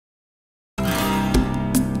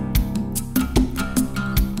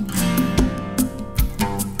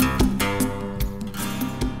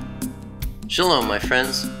Shalom, my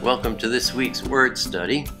friends. Welcome to this week's word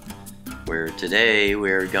study, where today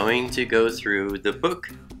we're going to go through the book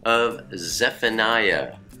of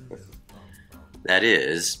Zephaniah. That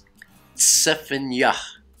is, TsephanYah.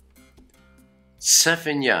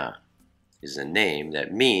 TsephanYah is a name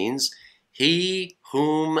that means he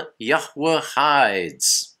whom Yahweh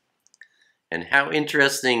hides. And how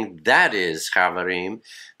interesting that is, Chavarim,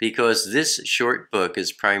 because this short book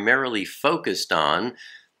is primarily focused on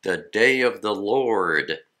the day of the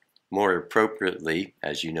Lord, more appropriately,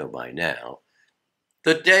 as you know by now,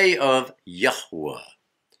 the day of Yahweh,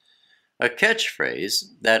 a catchphrase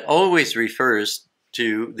that always refers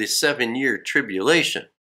to the 7-year tribulation,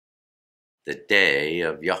 the day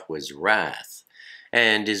of Yahweh's wrath,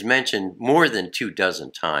 and is mentioned more than 24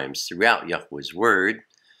 times throughout Yahweh's word,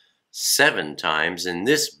 7 times in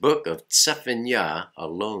this book of TsephanYah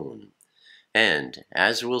alone. And,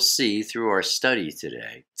 as we'll see through our study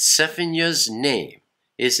today, TsephanYah's name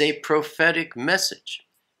is a prophetic message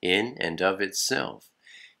in and of itself.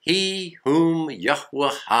 He whom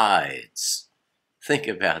Yahweh hides. Think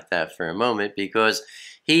about that for a moment, because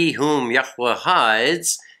he whom Yahweh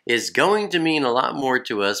hides is going to mean a lot more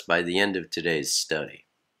to us by the end of today's study.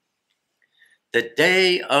 The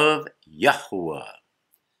day of Yahweh.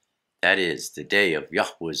 That is, the day of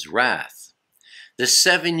Yahweh's wrath. The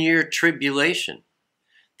 7-year tribulation,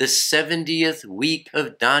 the 70th week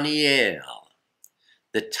of Daniel,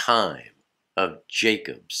 the time of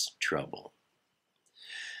Jacob's trouble.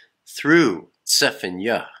 Through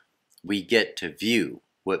TsephanYah, we get to view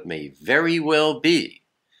what may very well be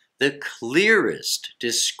the clearest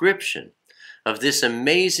description of this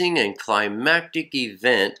amazing and climactic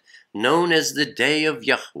event known as the Day of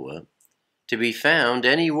Yahweh, to be found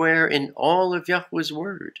anywhere in all of Yahweh's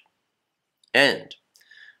word. And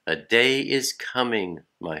a day is coming,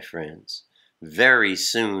 my friends, very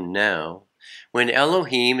soon now, when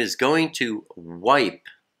Elohim is going to wipe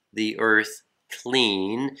the earth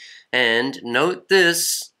clean. And note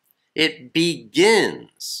this, it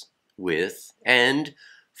begins with and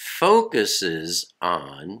focuses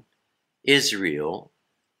on Israel,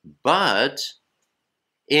 but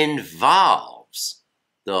involves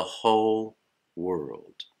the whole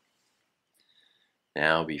world.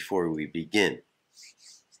 Now, before we begin,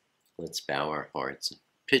 let's bow our hearts and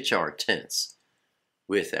pitch our tents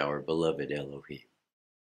with our beloved Elohim.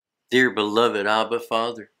 Dear beloved Abba,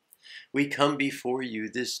 Father, we come before you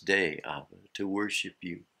this day, Abba, to worship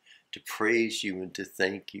you, to praise you, and to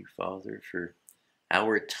thank you, Father, for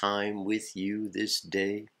our time with you this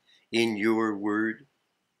day in your word.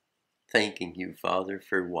 Thanking you, Father,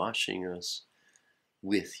 for washing us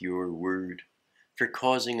with your word, for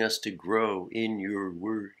causing us to grow in your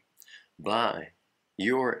word by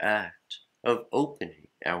your act of opening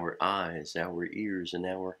our eyes, our ears, and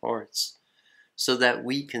our hearts, so that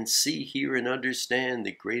we can see, hear, and understand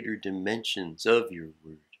the greater dimensions of your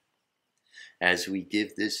word. As we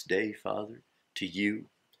give this day, Father, to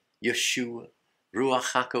you, Yeshua,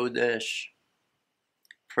 Ruach HaKodesh,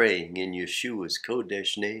 praying in Yeshua's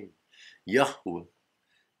Kodesh name, Yahweh,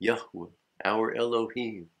 Yahweh, our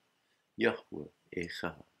Elohim, Yahweh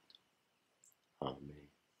Echad. Amen.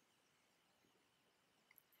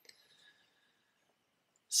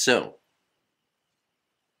 So,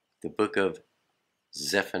 the book of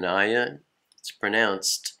Zephaniah, it's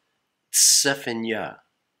pronounced TsephanYah.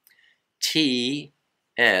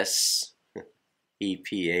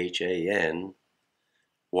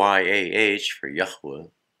 T-S-E-P-H-A-N-Y-A-H for Yahweh.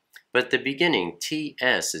 But the beginning,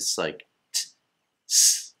 T-S, it's like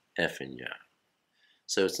TsephanYah.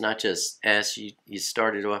 So it's not just S, you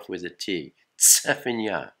started off with a T.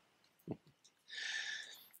 TsephanYah.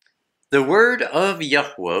 The word of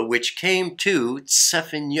Yahweh, which came to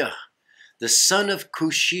TsephanYah, the son of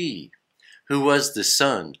Cushi, who was the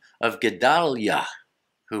son of Gedaliah,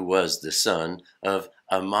 who was the son of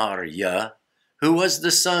Amariah, who was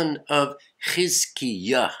the son of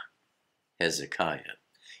Chizkiah, Hezekiah,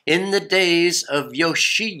 in the days of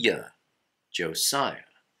Yoshiyah, Josiah,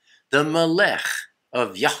 the Melech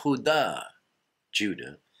of Yehudah,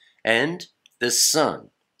 Judah, and the son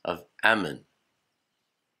of Ammon.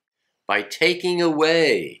 By taking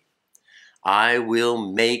away, I will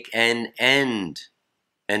make an end,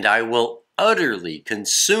 and I will utterly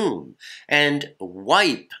consume and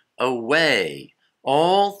wipe away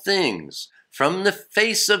all things from the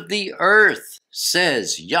face of the earth,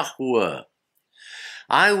 says Yahweh.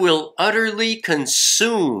 I will utterly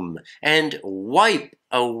consume and wipe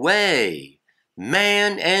away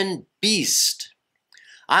man and beast.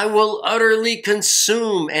 I will utterly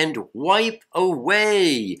consume and wipe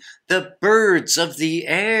away the birds of the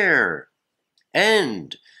air,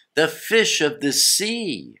 and the fish of the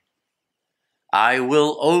sea. I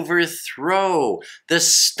will overthrow the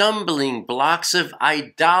stumbling blocks of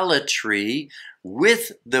idolatry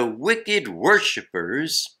with the wicked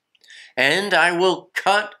worshippers, and I will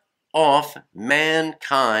cut off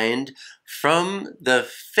mankind from the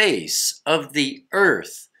face of the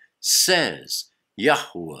earth, says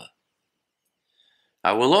Yahweh.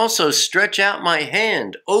 I will also stretch out my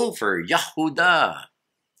hand over Yehudah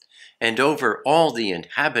and over all the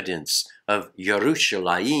inhabitants of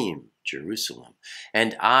Yerushalayim, Jerusalem,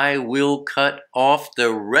 and I will cut off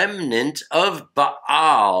the remnant of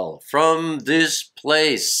Baal from this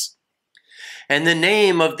place, and the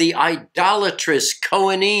name of the idolatrous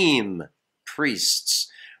Kohanim, priests,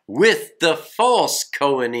 with the false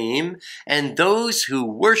Kohanim, and those who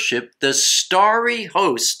worship the starry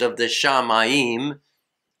host of the Shamayim,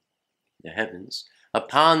 the heavens,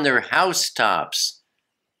 upon their housetops,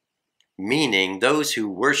 meaning those who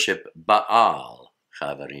worship Baal,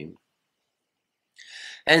 Chavarim,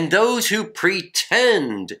 and those who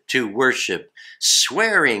pretend to worship,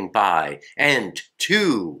 swearing by and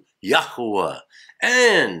to Yahweh,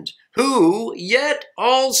 and who yet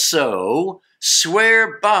also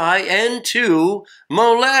swear by and to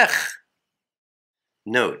Molech.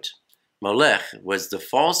 Note, Molech was the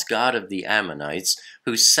false god of the Ammonites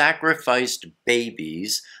who sacrificed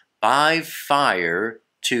babies by fire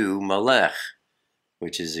to Molech,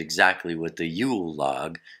 which is exactly what the Yule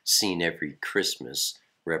log, seen every Christmas,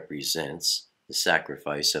 represents, the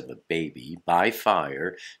sacrifice of a baby by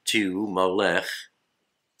fire to Molech.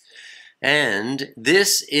 And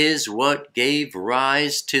this is what gave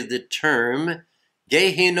rise to the term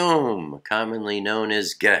Gehinnom, commonly known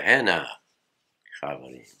as Gehenna,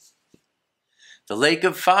 the lake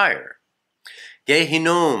of fire.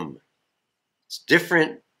 Gehinnom is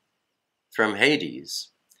different from Hades.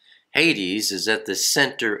 Hades is at the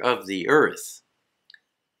center of the earth.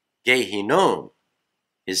 Gehinnom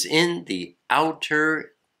is in the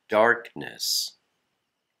outer darkness,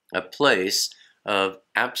 a place of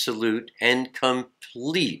absolute and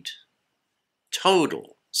complete,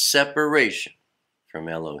 total separation from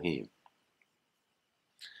Elohim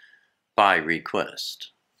by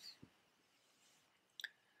request.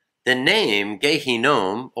 The name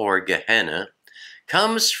Gehinnom, or Gehenna,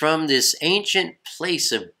 comes from this ancient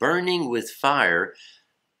place of burning with fire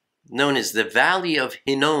known as the Valley of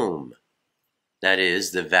Hinnom, that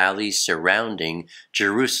is, the valley surrounding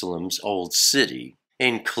Jerusalem's old city,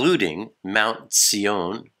 including Mount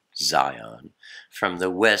Zion, from the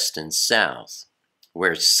west and south,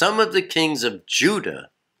 where some of the kings of Judah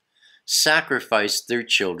sacrificed their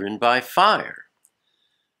children by fire,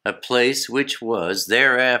 a place which was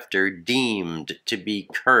thereafter deemed to be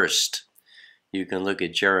cursed. You can look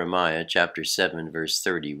at Jeremiah chapter 7, verse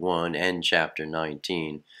 31, and chapter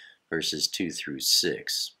 19, verses 2 through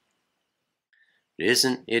 6.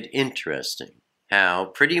 Isn't it interesting how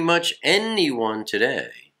pretty much anyone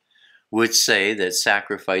today would say that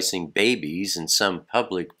sacrificing babies in some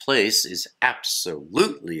public place is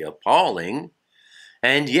absolutely appalling,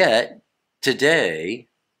 and yet today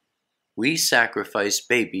we sacrifice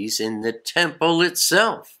babies in the temple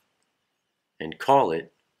itself and call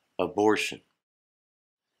it abortion.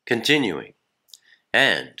 Continuing,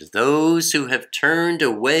 and those who have turned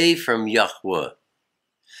away from Yahweh,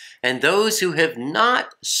 and those who have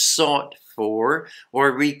not sought for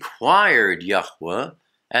or required Yahweh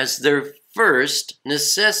as their first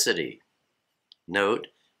necessity. Note,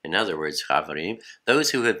 in other words, Chavarim,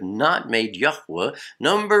 those who have not made Yahweh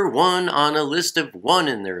number one on a list of one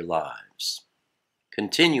in their lives.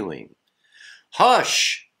 Continuing,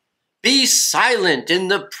 hush! Be silent in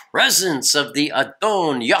the presence of the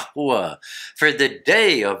Adon Yahweh, for the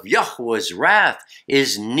day of Yahweh's wrath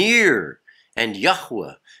is near, and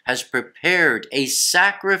Yahweh has prepared a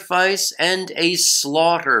sacrifice and a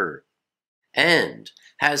slaughter, and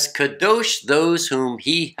has kadoshed those whom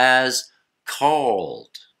he has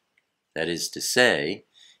called. That is to say,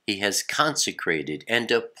 he has consecrated and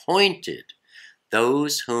appointed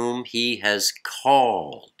those whom he has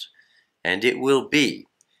called. And it will be,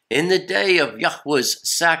 in the day of Yahweh's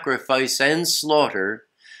sacrifice and slaughter,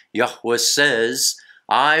 Yahweh says,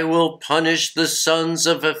 I will punish the sons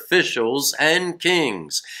of officials and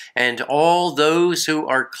kings, and all those who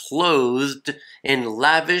are clothed in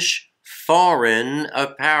lavish foreign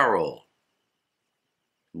apparel.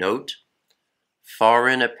 Note,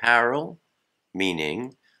 foreign apparel,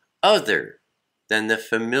 meaning other than the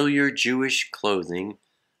familiar Jewish clothing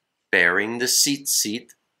bearing the tzitzit,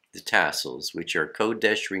 the tassels, which are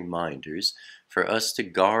Kodesh reminders for us to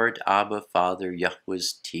guard Abba Father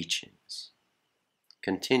Yahweh's teachings.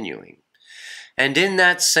 Continuing, And in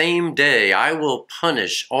that same day I will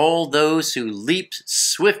punish all those who leap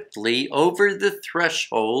swiftly over the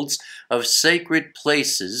thresholds of sacred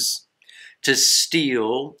places to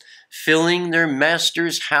steal, filling their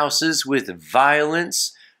masters' houses with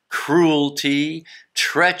violence, cruelty,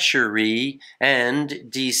 treachery, and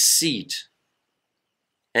deceit.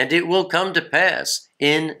 And it will come to pass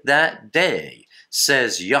in that day,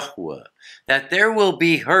 says Yahweh, that there will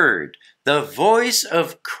be heard the voice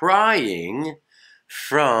of crying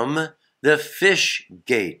from the fish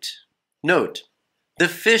gate. Note, the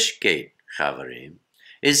fish gate, Chavarim,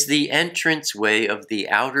 is the entranceway of the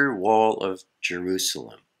outer wall of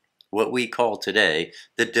Jerusalem, what we call today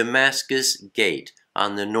the Damascus Gate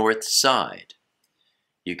on the north side.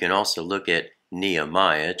 You can also look at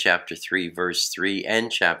Nehemiah chapter 3 verse 3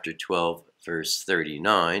 and chapter 12 verse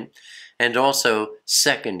 39, and also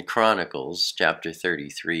 2 Chronicles chapter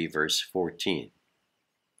 33 verse 14.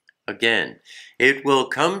 Again, it will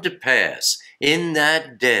come to pass in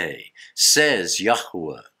that day, says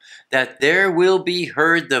Yahweh, that there will be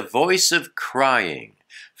heard the voice of crying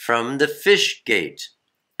from the fish gate,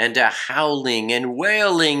 and a howling and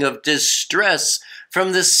wailing of distress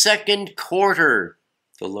from the second quarter,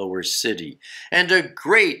 the lower city, and a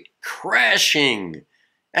great crashing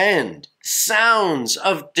and sounds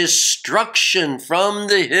of destruction from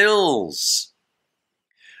the hills.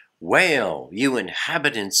 Wail, you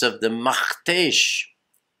inhabitants of the Machtesh,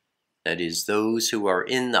 that is, those who are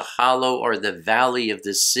in the hollow or the valley of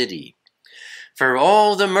the city. For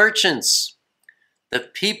all the merchants, the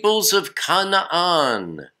peoples of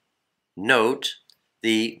Canaan. Note,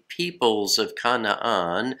 the peoples of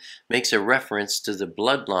Canaan makes a reference to the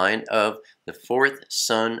bloodline of the fourth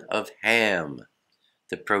son of Ham,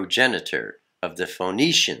 the progenitor of the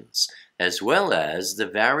Phoenicians, as well as the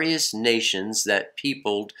various nations that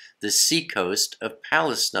peopled the seacoast of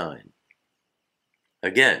Palestine.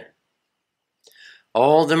 Again,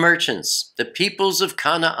 all the merchants, the peoples of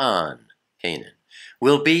Canaan,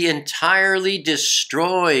 will be entirely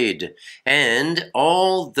destroyed, and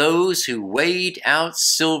all those who weighed out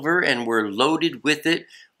silver and were loaded with it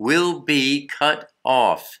will be cut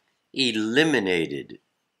off, eliminated.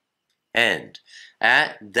 And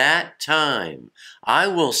at that time I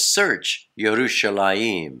will search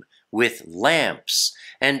Yerushalayim with lamps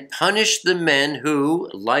and punish the men who,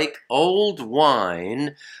 like old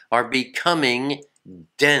wine, are becoming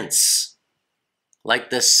dense,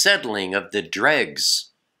 like the settling of the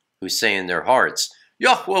dregs, who say in their hearts,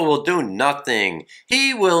 Yahweh will do nothing.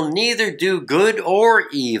 He will neither do good or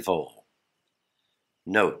evil.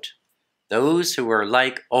 Note, those who are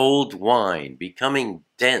like old wine, becoming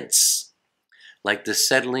dense, like the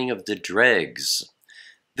settling of the dregs.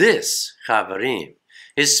 This, Chavarim,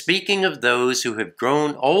 is speaking of those who have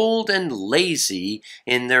grown old and lazy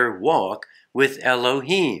in their walk with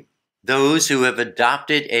Elohim, those who have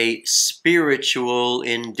adopted a spiritual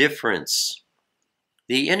indifference,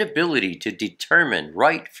 the inability to determine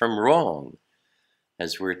right from wrong,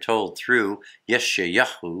 as we're told through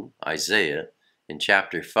Yeshayahu, Isaiah, in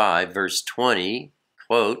chapter 5, verse 20,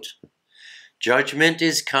 quote, Judgment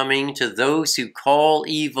is coming to those who call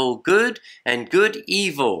evil good and good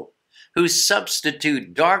evil, who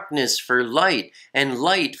substitute darkness for light and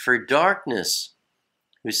light for darkness,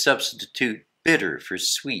 who substitute bitter for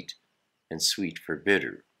sweet and sweet for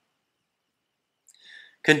bitter.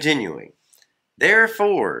 Continuing,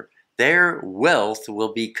 therefore, their wealth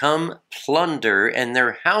will become plunder and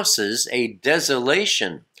their houses a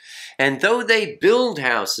desolation. And though they build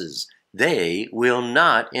houses, they will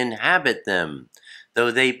not inhabit them.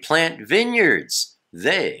 Though they plant vineyards,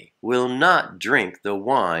 they will not drink the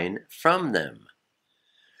wine from them.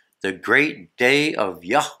 The great day of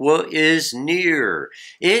Yahweh is near.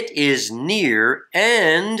 It is near,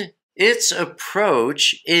 and its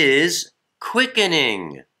approach is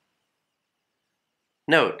quickening.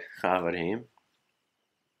 Note, Chavarim,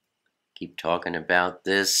 keep talking about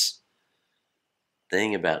this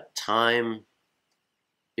thing about time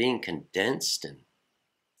being condensed and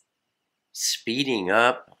speeding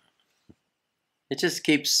up. It just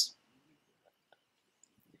keeps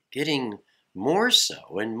getting more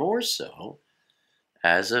so and more so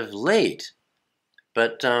as of late.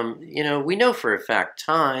 But, we know for a fact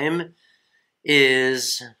time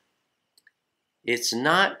it's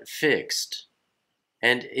not fixed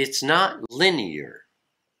and it's not linear.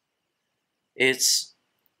 It's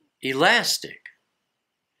elastic.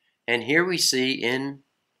 And here we see in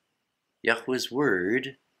Yahweh's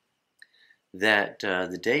word that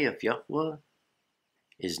the day of Yahweh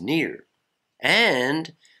is near,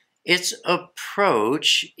 and its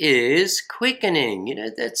approach is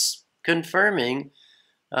quickening. That's confirming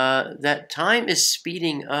that time is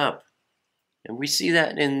speeding up. And we see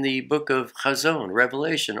that in the book of Chazon,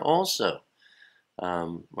 Revelation also,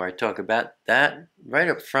 where I talk about that right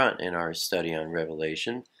up front in our study on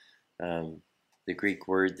Revelation. The Greek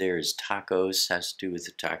word there is tachos, has to do with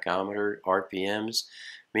the tachometer, RPMs,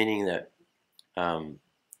 meaning that,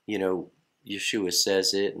 Yeshua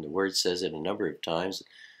says it, and the Word says it a number of times,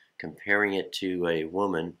 comparing it to a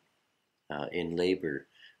woman in labor,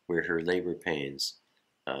 where her labor pains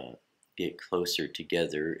get closer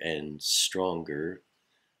together and stronger.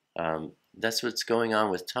 That's what's going on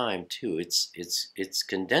with time too. It's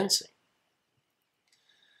condensing.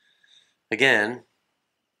 Again,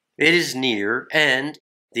 it is near, and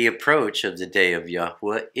the approach of the day of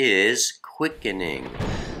Yahweh is quickening.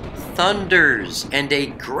 Thunders and a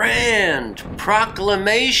grand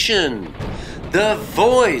proclamation. The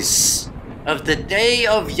voice of the day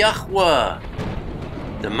of Yahweh.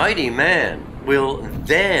 The mighty man will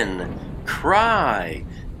then cry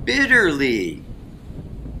bitterly.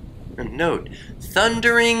 And note,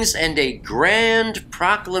 thunderings and a grand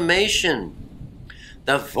proclamation.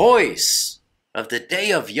 The voice of the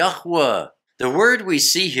day of Yahweh. The word we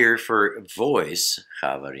see here for voice,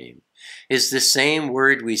 chavarim, is the same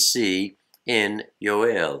word we see in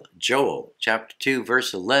Joel chapter 2,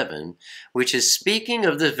 verse 11, which is speaking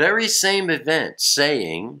of the very same event,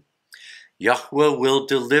 saying, Yahweh will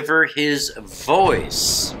deliver his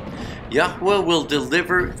voice. Yahweh will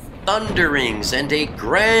deliver thunderings and a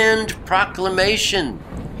grand proclamation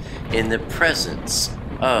in the presence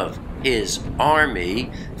of his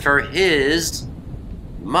army, for his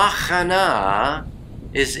machana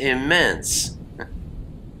is immense.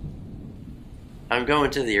 I'm going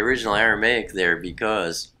to the original Aramaic there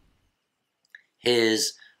because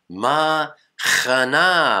his machana,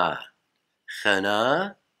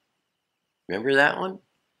 chana, remember that one?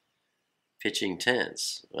 Pitching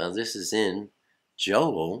tense. Well, this is in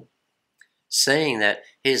Joel, saying that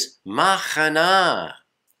his machana,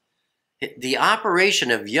 the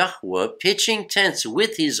operation of Yahweh pitching tents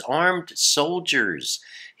with his armed soldiers,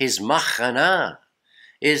 his machana,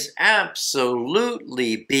 is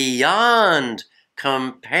absolutely beyond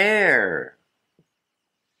compare.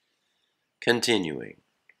 Continuing,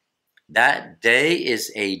 that day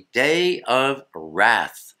is a day of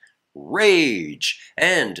wrath, rage,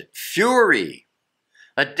 and fury,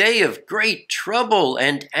 a day of great trouble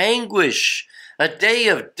and anguish, a day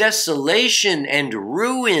of desolation and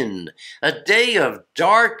ruin, a day of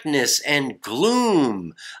darkness and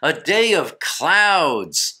gloom, a day of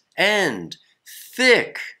clouds and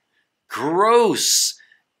thick, gross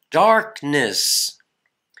darkness.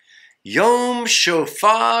 Yom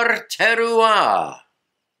Shofar Teruah,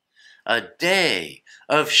 a day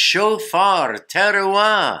of Shofar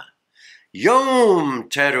Teruah. Yom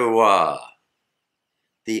Teruah,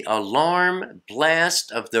 the alarm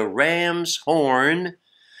blast of the ram's horn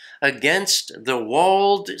against the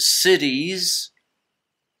walled cities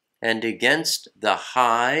and against the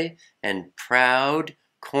high and proud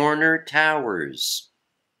corner towers.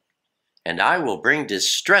 And I will bring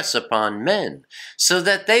distress upon men, so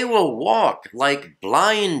that they will walk like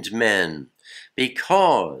blind men,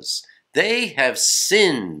 because they have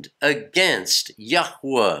sinned against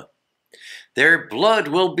Yahweh. Their blood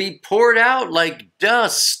will be poured out like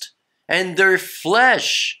dust, and their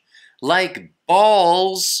flesh like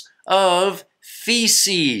balls of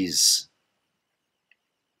feces.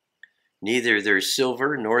 Neither their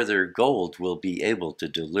silver nor their gold will be able to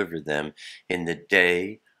deliver them in the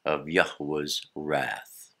day of Yahweh's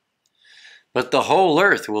wrath. But the whole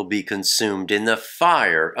earth will be consumed in the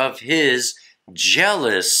fire of his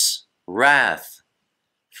jealous wrath,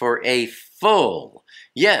 for a full,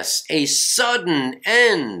 yes, a sudden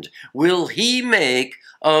end will he make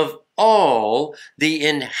of all the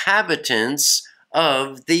inhabitants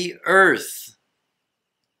of the earth.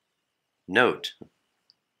 Note,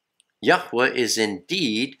 Yahweh is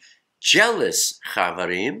indeed jealous,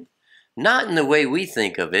 chavarim, not in the way we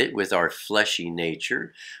think of it with our fleshy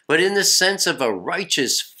nature, but in the sense of a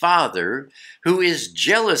righteous father who is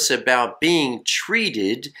jealous about being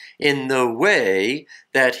treated in the way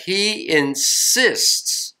that he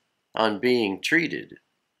insists on being treated.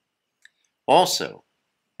 Also,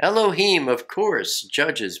 Elohim, of course,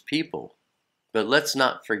 judges people, but let's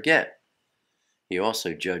not forget, he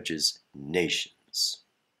also judges nations.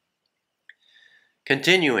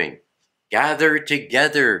 Continuing, gather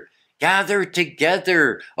together,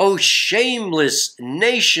 O shameless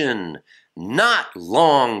nation, not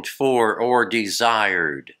longed for or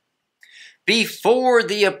desired. Before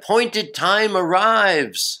the appointed time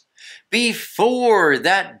arrives, before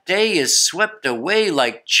that day is swept away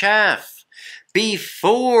like chaff,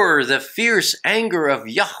 before the fierce anger of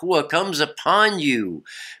Yahweh comes upon you,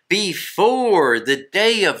 before the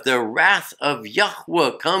day of the wrath of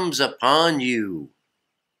Yahweh comes upon you.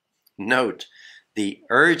 Note the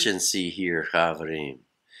urgency here, Chavarim.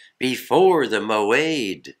 Before the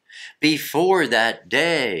Moed, before that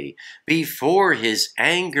day, before his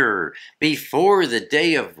anger, before the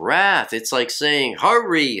day of wrath. It's like saying,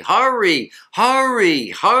 hurry, hurry, hurry,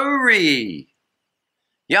 hurry.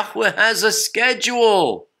 Yahweh has a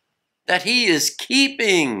schedule that he is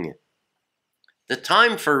keeping. The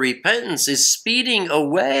time for repentance is speeding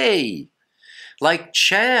away, like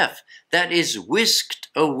chaff that is whisked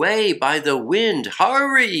away by the wind.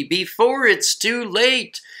 Hurry before it's too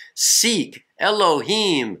late. Seek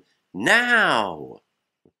Elohim now.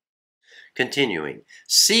 Continuing,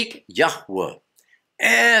 seek Yahweh.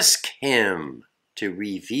 Ask him to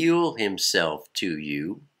reveal himself to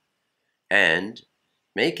you and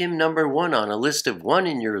make him number one on a list of one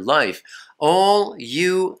in your life. All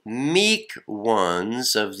you meek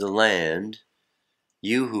ones of the land,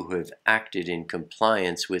 you who have acted in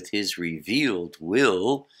compliance with his revealed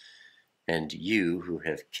will, and you who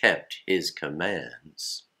have kept his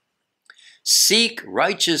commands. Seek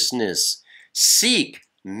righteousness, seek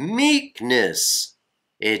meekness.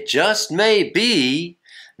 It just may be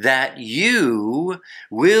that you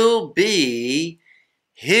will be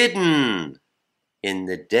hidden in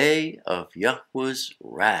the day of Yahweh's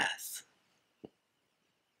wrath.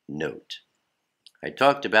 Note, I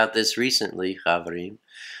talked about this recently, Chavarim.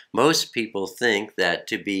 Most people think that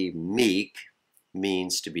to be meek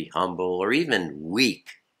means to be humble or even weak.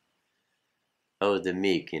 Oh, the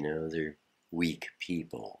meek, they're weak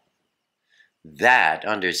people. That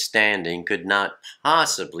understanding could not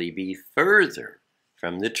possibly be further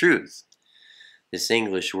from the truth. This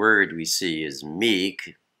English word we see as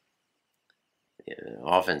meek,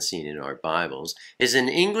 often seen in our Bibles, is an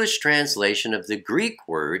English translation of the Greek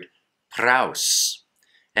word praus.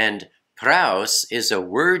 And praus is a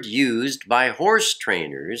word used by horse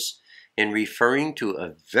trainers in referring to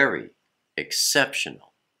a very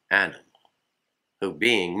exceptional animal, who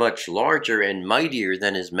being much larger and mightier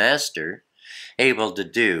than his master, able to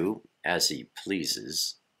do as he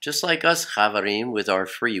pleases, just like us Chavarim with our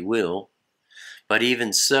free will. But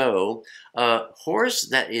even so, a horse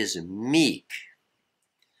that is meek,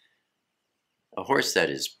 a horse that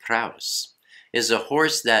is praus, is a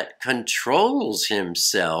horse that controls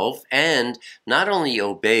himself and not only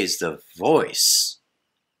obeys the voice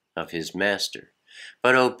of his master,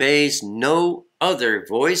 but obeys no other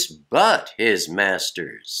voice but his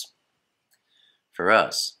master's. For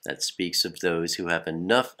us, that speaks of those who have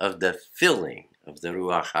enough of the filling of the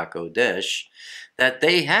Ruach HaKodesh that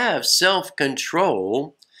they have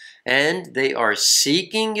self-control and they are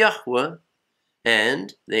seeking Yahweh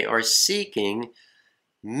and they are seeking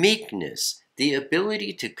meekness, the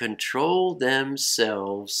ability to control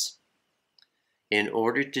themselves in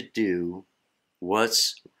order to do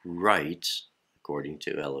what's right according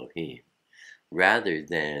to Elohim, rather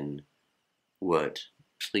than what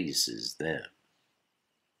pleases them.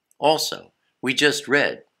 Also, we just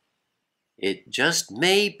read, it just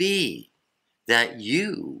may be that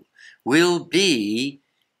you will be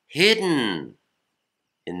hidden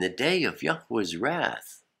in the day of Yahweh's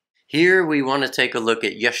wrath. Here we want to take a look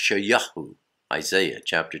at Yeshayahu, Isaiah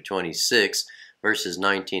chapter 26, verses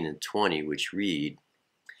 19 and 20, which read,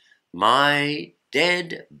 "My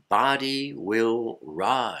dead body will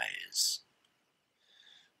rise."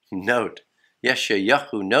 Note,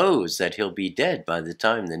 Yeshayahu knows that he'll be dead by the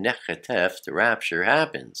time the Nechatef, the rapture,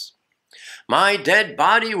 happens. My dead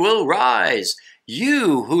body will rise.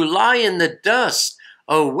 You who lie in the dust,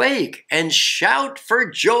 awake and shout for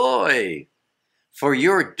joy. For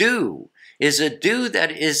your dew is a dew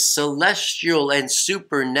that is celestial and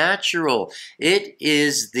supernatural. It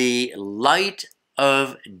is the light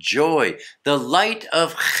of joy, the light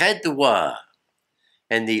of Chedwa.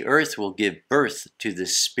 And the earth will give birth to the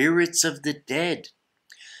spirits of the dead.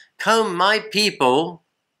 Come, my people,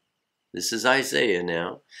 this is Isaiah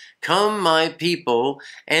now, come, my people,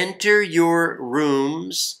 enter your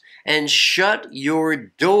rooms and shut your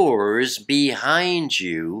doors behind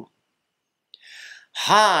you.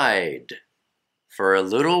 Hide for a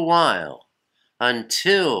little while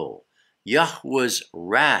until Yahweh's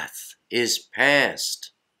wrath is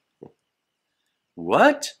past.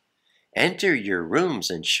 What? Enter your rooms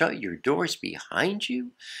and shut your doors behind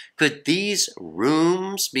you? Could these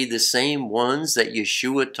rooms be the same ones that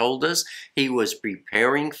Yeshua told us he was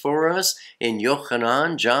preparing for us in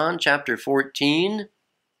Yochanan, John chapter 14?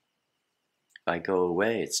 If I go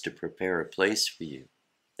away, it's to prepare a place for you,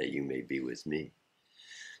 that you may be with me.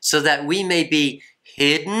 so that we may be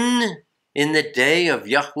hidden in the day of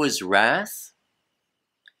Yahweh's wrath?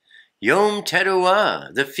 Yom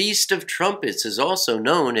Teruah, the Feast of Trumpets, is also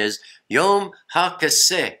known as Yom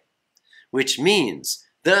HaKaseh, which means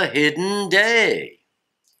the hidden day.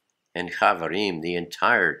 And Chavarim, the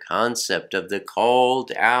entire concept of the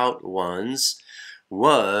called out ones,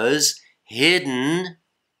 was hidden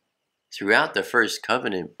throughout the first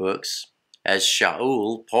covenant books, as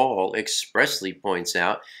Shaul, Paul, expressly points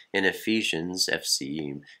out in Ephesians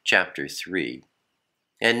FCM chapter 3.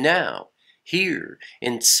 And now, here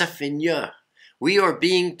in TsephanYah, we are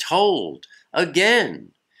being told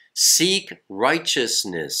again, seek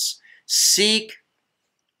righteousness, seek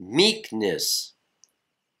meekness,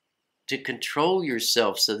 to control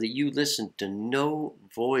yourself so that you listen to no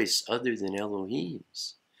voice other than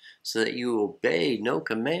Elohim's, so that you obey no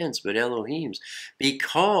commands but Elohim's,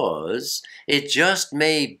 because it just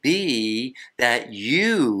may be that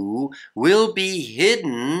you will be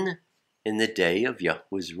hidden in the day of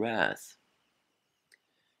Yahweh's wrath.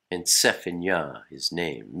 And TsephanYah, his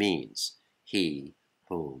name, means he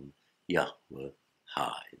whom Yahweh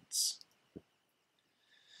hides.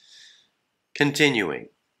 Continuing.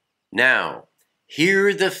 Now,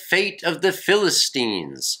 hear the fate of the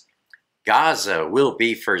Philistines. Gaza will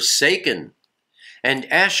be forsaken, and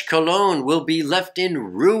Ashkelon will be left in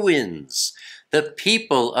ruins. The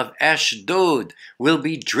people of Ashdod will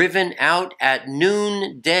be driven out at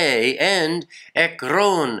noonday, and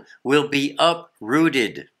Ekron will be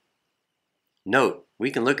uprooted. Note,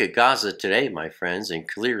 we can look at Gaza today, my friends, and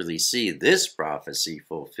clearly see this prophecy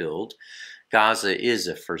fulfilled. Gaza is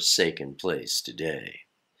a forsaken place today.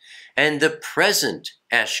 And the present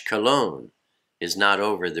Ashkelon is not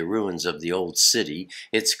over the ruins of the old city.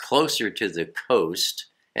 It's closer to the coast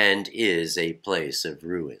and is a place of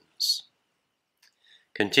ruins.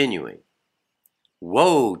 Continuing.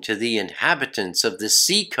 Woe to the inhabitants of the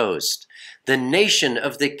seacoast, the nation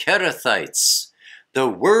of the Kerethites. The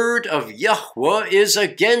word of Yahweh is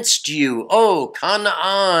against you, O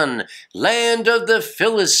Canaan, land of the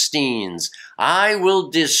Philistines. I will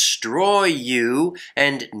destroy you,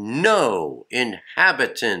 and no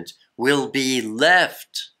inhabitant will be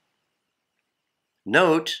left.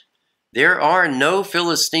 Note, there are no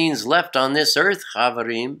Philistines left on this earth,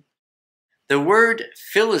 Chavarim. The word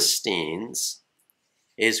Philistines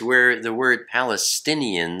is where the word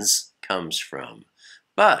Palestinians comes from.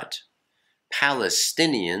 But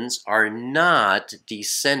Palestinians are not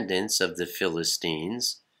descendants of the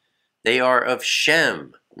Philistines. They are of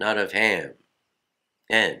Shem, not of Ham.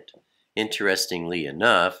 And, interestingly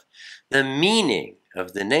enough, the meaning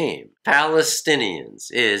of the name Palestinians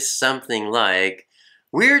is something like,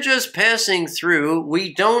 we're just passing through,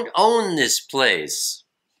 we don't own this place.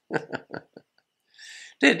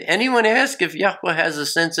 Did anyone ask if Yahweh has a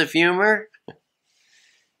sense of humor?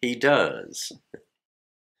 He does.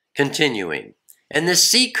 Continuing, and the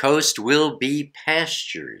seacoast will be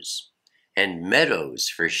pastures, and meadows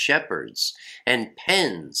for shepherds, and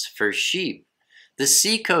pens for sheep. The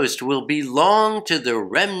seacoast will belong to the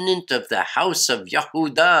remnant of the house of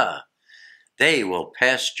Yehudah. They will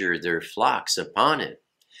pasture their flocks upon it.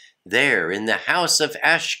 There, in the house of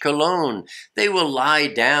Ashkelon, they will lie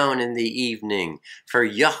down in the evening, for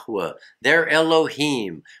Yahweh, their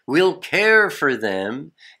Elohim, will care for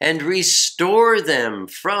them and restore them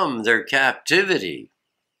from their captivity.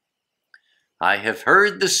 I have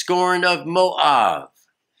heard the scorn of Moab,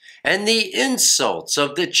 and the insults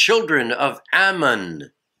of the children of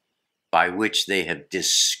Ammon, by which they have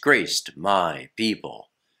disgraced my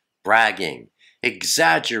people, bragging,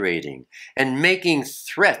 exaggerating, and making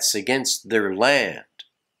threats against their land.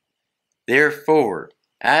 Therefore,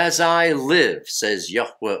 as I live, says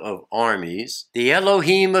Yahweh of armies, the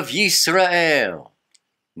Elohim of Yisrael,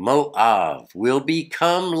 Moab will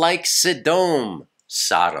become like Sodom,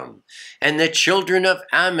 and the children of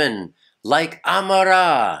Ammon like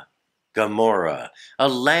Amorah, Gomorrah, a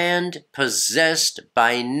land possessed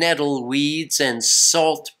by nettle weeds and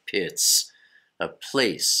salt pits, a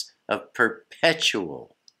place of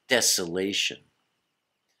perpetual desolation.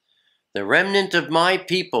 The remnant of my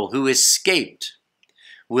people who escaped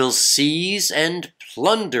will seize and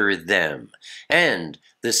plunder them, and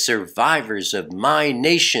the survivors of my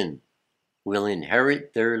nation will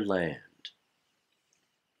inherit their land.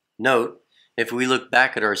 Note, if we look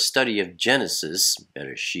back at our study of Genesis,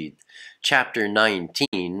 Bereshit, chapter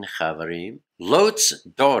 19, Chavarim, Lot's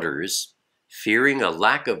daughters, fearing a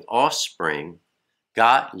lack of offspring,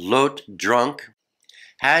 got Lot drunk,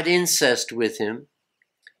 had incest with him,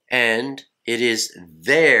 and it is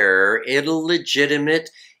their illegitimate,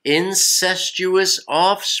 incestuous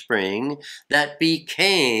offspring that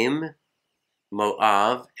became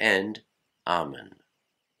Moab and Ammon.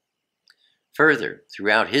 Further,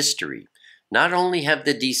 throughout history, not only have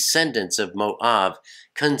the descendants of Moab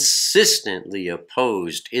consistently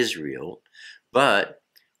opposed Israel, but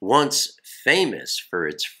once famous for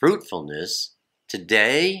its fruitfulness,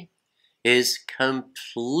 today is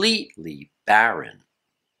completely barren,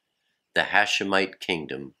 the Hashemite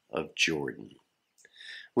kingdom of Jordan,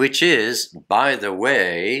 which is, by the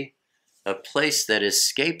way, a place that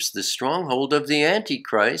escapes the stronghold of the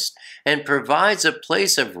Antichrist and provides a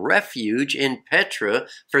place of refuge in Petra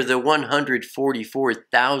for the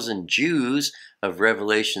 144,000 Jews of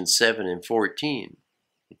Revelation 7 and 14.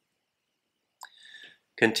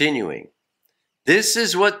 Continuing, this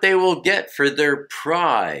is what they will get for their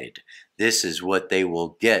pride. This is what they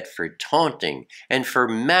will get for taunting and for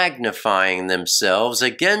magnifying themselves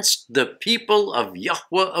against the people of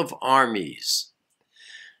Yahweh of armies.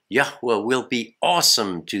 Yahweh will be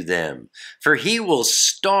awesome to them, for he will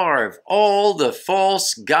starve all the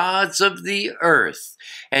false gods of the earth,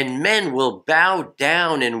 and men will bow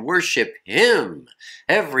down and worship him,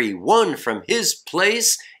 every one from his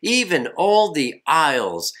place, even all the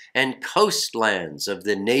isles and coastlands of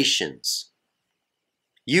the nations.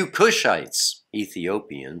 You Cushites,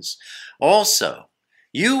 Ethiopians, also,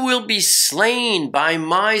 you will be slain by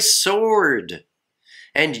my sword.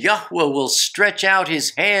 And Yahweh will stretch out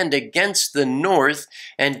his hand against the north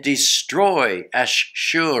and destroy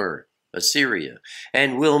Ashur, Assyria,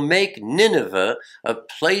 and will make Nineveh a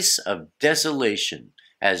place of desolation,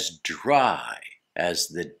 as dry as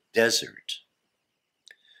the desert.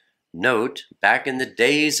 Note, back in the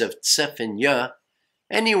days of TsephanYah,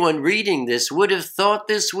 anyone reading this would have thought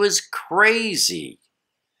this was crazy.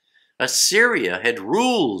 Assyria had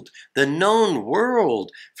ruled the known world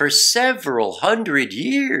for several hundred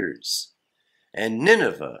years. And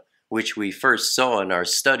Nineveh, which we first saw in our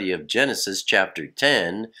study of Genesis chapter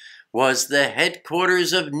 10, was the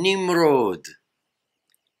headquarters of Nimrod.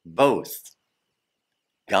 Both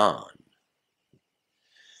gone.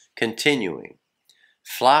 Continuing,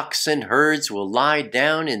 flocks and herds will lie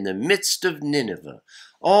down in the midst of Nineveh.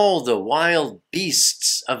 All the wild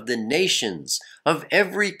beasts of the nations, of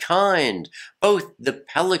every kind, both the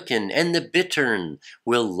pelican and the bittern,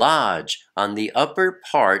 will lodge on the upper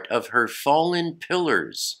part of her fallen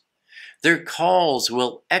pillars. Their calls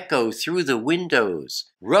will echo through the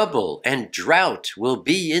windows. Rubble and drought will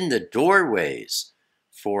be in the doorways.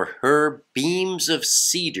 For her beams of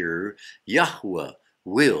cedar, Yahweh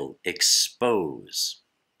will expose.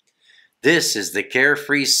 This is the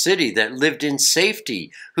carefree city that lived in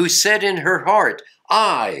safety, who said in her heart,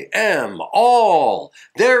 I am all.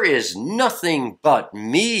 There is nothing but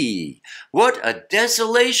me. What a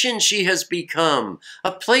desolation she has become,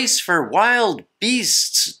 a place for wild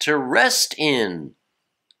beasts to rest in.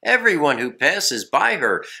 Everyone who passes by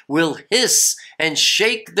her will hiss and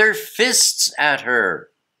shake their fists at her.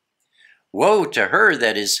 Woe to her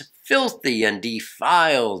that is filthy and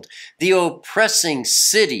defiled, the oppressing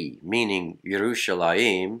city, meaning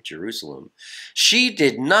Jerusalem. She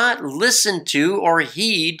did not listen to or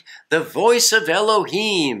heed the voice of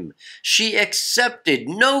Elohim. She accepted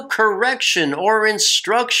no correction or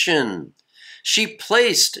instruction. She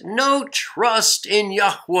placed no trust in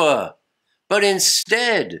Yahweh, but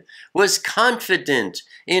instead was confident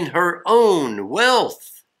in her own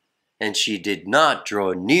wealth. And she did not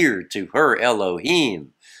draw near to her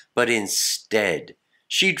Elohim, but instead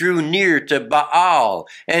she drew near to Baal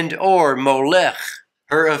and Molech.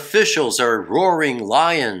 Her officials are roaring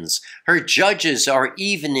lions. Her judges are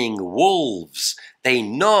evening wolves. They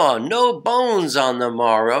gnaw no bones on the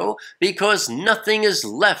morrow, because nothing is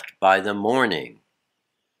left by the morning.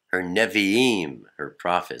 Her Nevi'im, her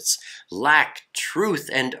prophets, lack truth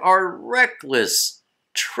and are reckless,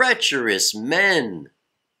 treacherous men.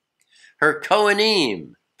 Her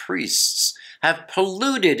Kohanim, priests, have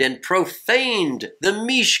polluted and profaned the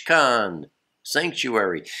Mishkan,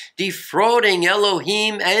 sanctuary, defrauding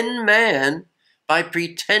Elohim and man by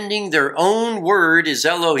pretending their own word is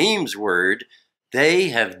Elohim's word. They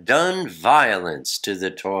have done violence to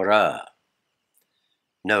the Torah.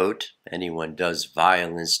 Note, anyone does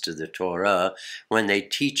violence to the Torah when they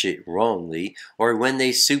teach it wrongly, or when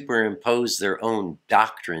they superimpose their own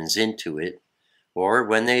doctrines into it, or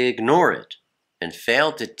when they ignore it and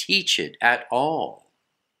fail to teach it at all.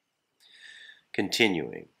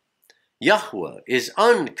 Continuing, Yahweh is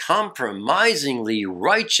uncompromisingly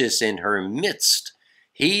righteous in her midst.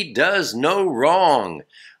 He does no wrong.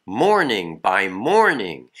 Morning by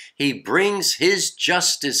morning, he brings his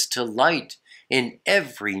justice to light. in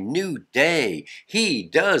every new day. He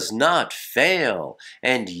does not fail,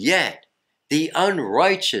 and yet the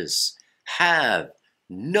unrighteous have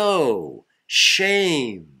no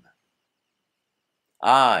shame.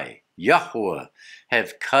 I, Yahweh,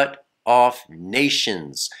 have cut off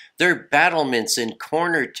nations. Their battlements and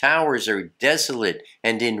corner towers are desolate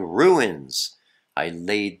and in ruins. I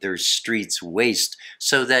laid their streets waste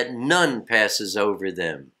so that none passes over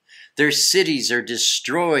them. Their cities are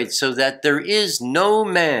destroyed so that there is no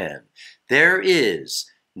man. There is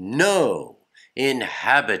no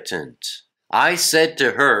inhabitant. I said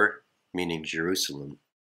to her, meaning Jerusalem,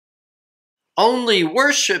 only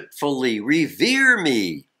worshipfully revere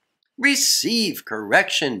me. Receive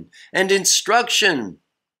correction and instruction,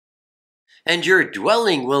 and your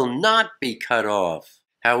dwelling will not be cut off.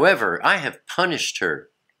 However, I have punished her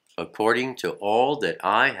according to all that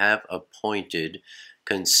I have appointed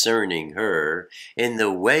concerning her in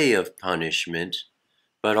the way of punishment,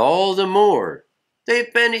 but all the more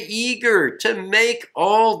they've been eager to make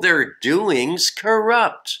all their doings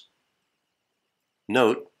corrupt.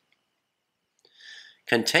 Note,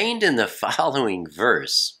 contained in the following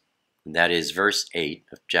verse, that is verse 8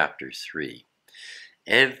 of chapter 3,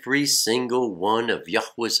 every single one of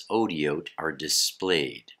Yahweh's odiot are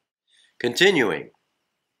displayed. Continuing,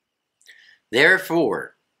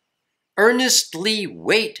 therefore, earnestly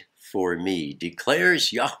wait for me,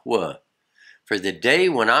 declares Yahweh, for the day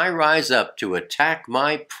when I rise up to attack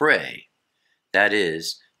my prey, that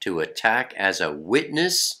is, to attack as a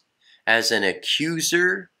witness, as an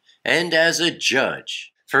accuser, and as a judge.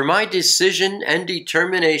 For my decision and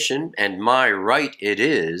determination, and my right it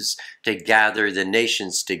is, to gather the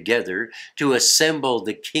nations together, to assemble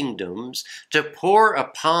the kingdoms, to pour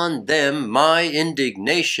upon them my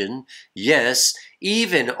indignation, yes,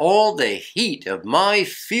 even all the heat of my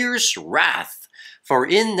fierce wrath. For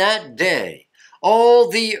in that day all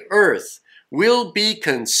the earth will be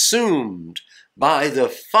consumed by the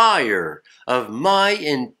fire of my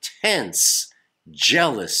intense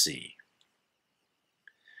jealousy.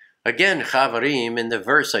 Again, Chavarim, in the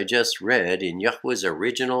verse I just read in Yahweh's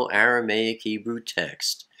original Aramaic Hebrew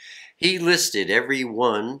text, he listed every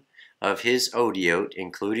one of his odiot,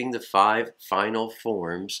 including the 5 final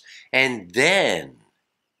forms, and then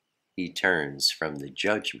he turns from the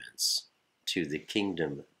judgments to the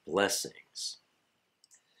kingdom blessings.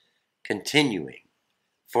 Continuing,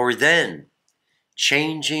 for then,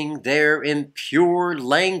 changing their impure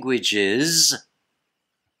languages.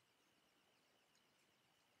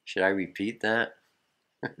 Should I repeat that?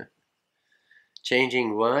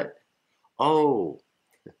 Changing what? Oh,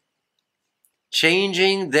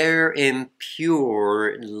 changing their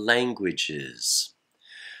impure languages.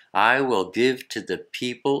 I will give to the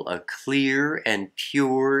people a clear and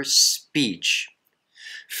pure speech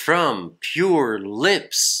from pure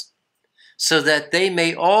lips, so that they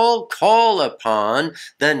may all call upon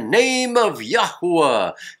the name of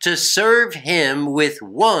Yahweh to serve him with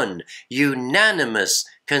one unanimous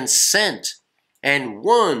consent and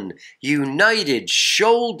one united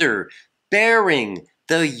shoulder bearing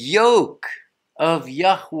the yoke of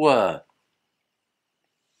Yahweh.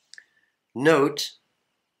 Note,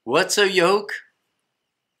 what's a yoke?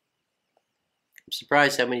 I'm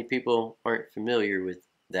surprised how many people aren't familiar with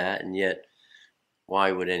that, and yet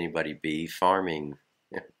why would anybody be? Farming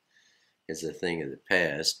is a thing of the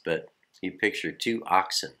past, but you picture 2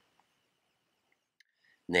 oxen,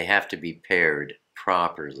 and they have to be paired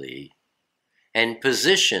properly and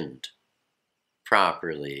positioned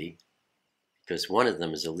properly, because one of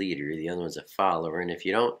them is a leader, the other one's a follower, and if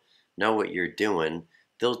you don't know what you're doing,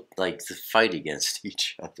 they'll like fight against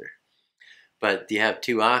each other. But you have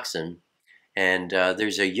 2 oxen, and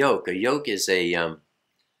there's a yoke. A yoke is a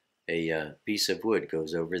piece of wood,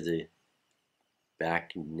 goes over the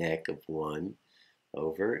back neck of one,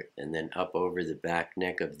 over, and then up over the back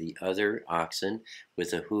neck of the other oxen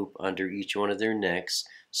with a hoop under each one of their necks,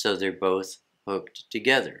 so they're both hooked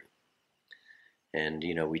together. And,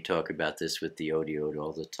 you know, we talk about this with the odiot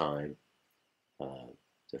all the time.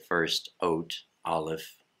 The first oat,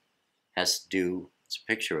 aleph, has to do, it's a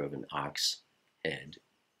picture of an ox head,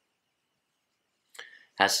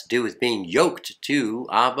 has to do with being yoked to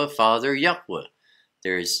Abba, Father, Yahweh.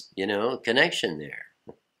 There's, you know, a connection there.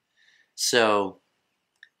 So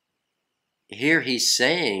here he's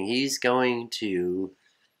saying he's going to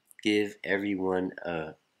give everyone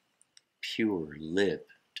a pure lip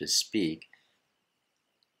to speak,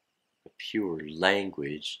 a pure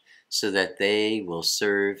language, so that they will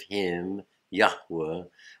serve him, Yahweh,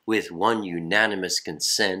 with one unanimous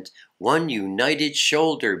consent, one united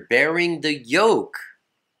shoulder bearing the yoke,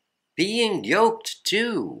 being yoked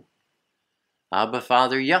to Abba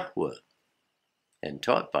Father Yahweh, and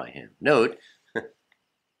taught by him. Note,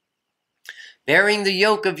 bearing the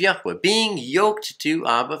yoke of Yahweh, being yoked to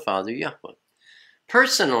Abba Father Yahweh.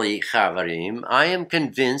 Personally, Chavarim, I am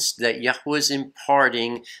convinced that Yahweh's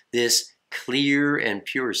imparting this clear and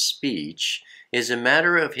pure speech is a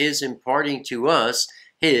matter of his imparting to us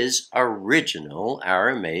his original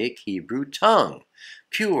Aramaic Hebrew tongue,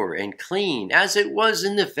 pure and clean, as it was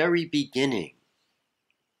in the very beginning.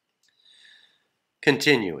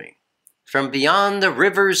 Continuing, from beyond the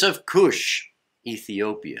rivers of Cush,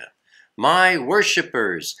 Ethiopia, my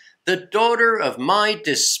worshippers, the daughter of my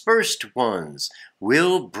dispersed ones,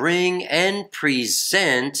 will bring and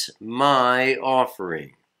present my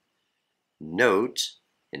offering. Note,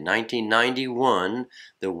 in 1991,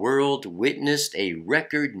 the world witnessed a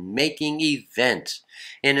record-making event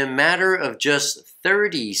in a matter of just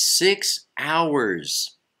 36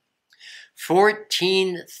 hours.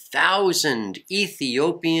 14,000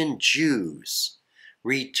 Ethiopian Jews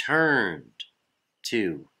returned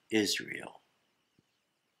to Israel.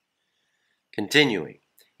 Continuing,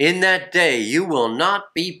 in that day you will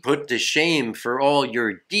not be put to shame for all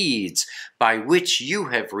your deeds by which you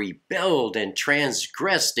have rebelled and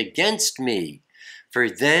transgressed against me, for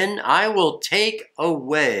then I will take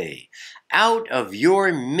away out of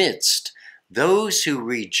your midst those who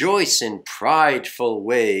rejoice in prideful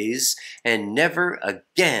ways, and never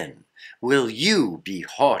again will you be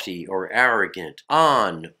haughty or arrogant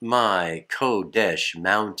on my Kodesh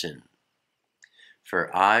mountain.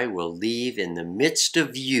 For I will leave in the midst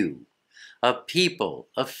of you a people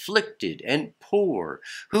afflicted and poor,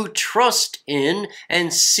 who trust in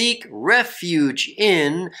and seek refuge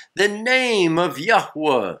in the name of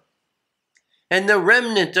Yahweh. And the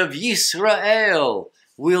remnant of Yisrael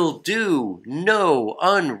will do no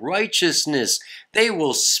unrighteousness. They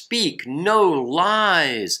will speak no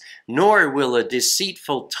lies, nor will a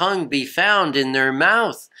deceitful tongue be found in their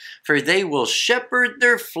mouth, for they will shepherd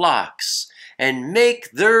their flocks and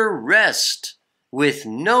make their rest with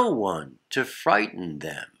no one to frighten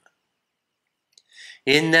them.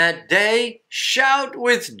 In that day, shout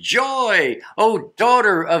with joy, O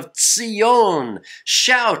daughter of Zion.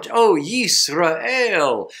 Shout, O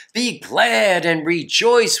Yisrael. Be glad and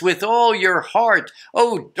rejoice with all your heart,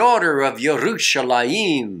 O daughter of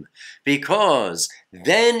Yerushalayim, because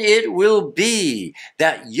then it will be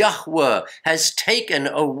that Yahweh has taken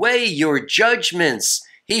away your judgments.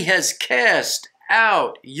 He has cast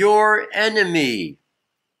out your enemy,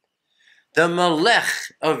 the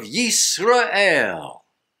Melech of Yisrael,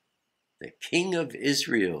 the King of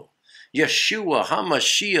Israel, Yeshua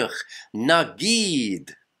HaMashiach,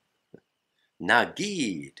 Nagid,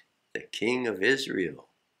 the King of Israel,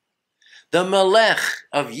 the Melech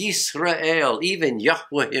of Yisrael, even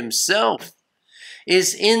Yahweh himself,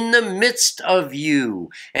 is in the midst of you,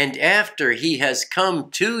 and after he has come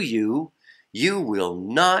to you, you will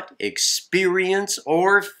not experience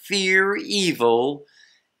or fear evil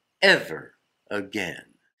ever again.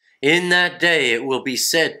 In that day it will be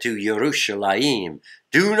said to Yerushalayim,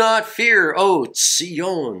 do not fear, O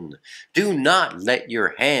Zion. Do not let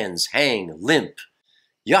your hands hang limp.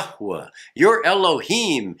 Yahweh, your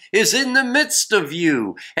Elohim, is in the midst of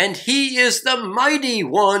you, and he is the mighty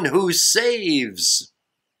one who saves.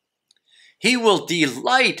 He will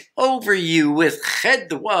delight over you with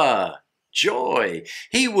chedwah, joy.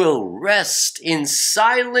 He will rest in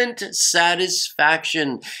silent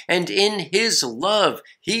satisfaction, and in his love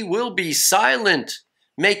he will be silent,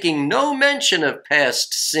 making no mention of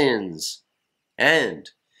past sins. And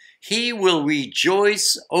he will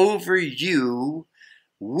rejoice over you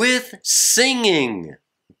with singing.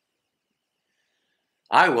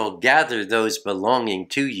 I will gather those belonging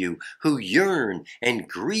to you who yearn and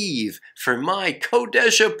grieve for my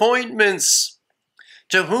Kodesh appointments,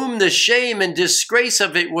 to whom the shame and disgrace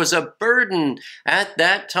of it was a burden. At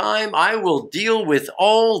that time I will deal with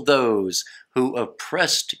all those who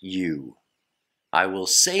oppressed you. I will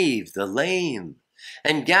save the lame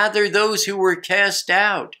and gather those who were cast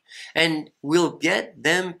out, and will get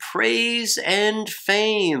them praise and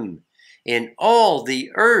fame in all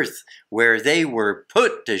the earth where they were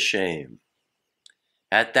put to shame.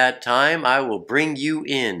 At that time I will bring you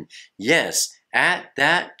in. Yes, at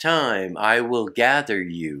that time I will gather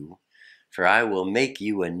you, for I will make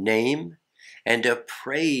you a name and a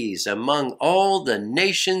praise among all the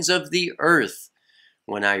nations of the earth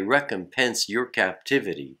when I recompense your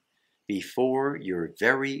captivity before your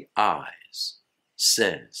very eyes,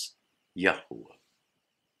 says Yahweh.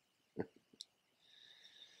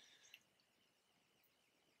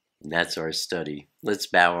 And that's our study. Let's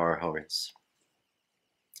bow our hearts.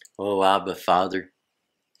 Oh, Abba, Father,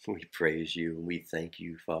 We praise you and we thank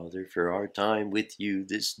you, Father, for our time with you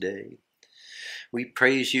this day. We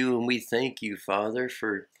praise you and we thank you, Father,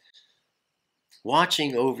 for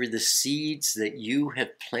watching over the seeds that you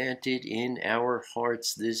have planted in our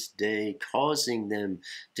hearts this day, causing them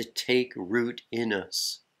to take root in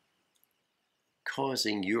us,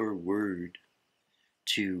 causing your word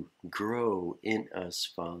to grow in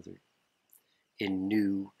us, Father, in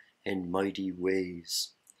new and mighty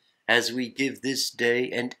ways. As we give this day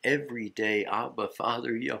and every day, Abba,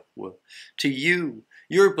 Father, Yahweh, to you,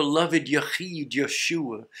 your beloved Yachid,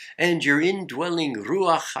 Yeshua, and your indwelling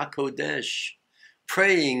Ruach HaKodesh,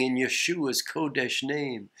 praying in Yeshua's Kodesh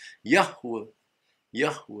name, Yahweh,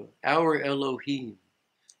 Yahweh, our Elohim,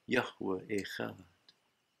 Yahweh Echad.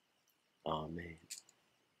 Amen.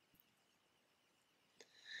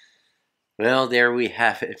 Well, there we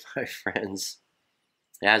have it, my friends.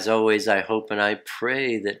 As always, I hope and I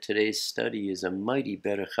pray that today's study is a mighty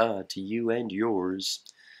beracha to you and yours.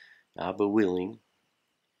 Abba willing,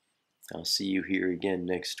 I'll see you here again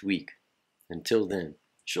next week. Until then,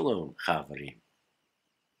 shalom, chavarim.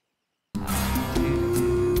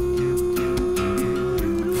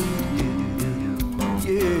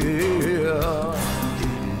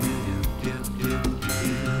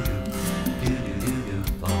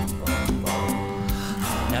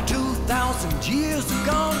 Now 2,000 years have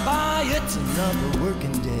gone by, it's another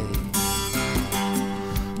working day.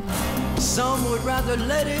 Some would rather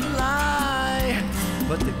let it lie,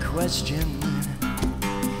 but the question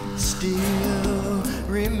still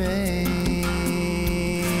remains.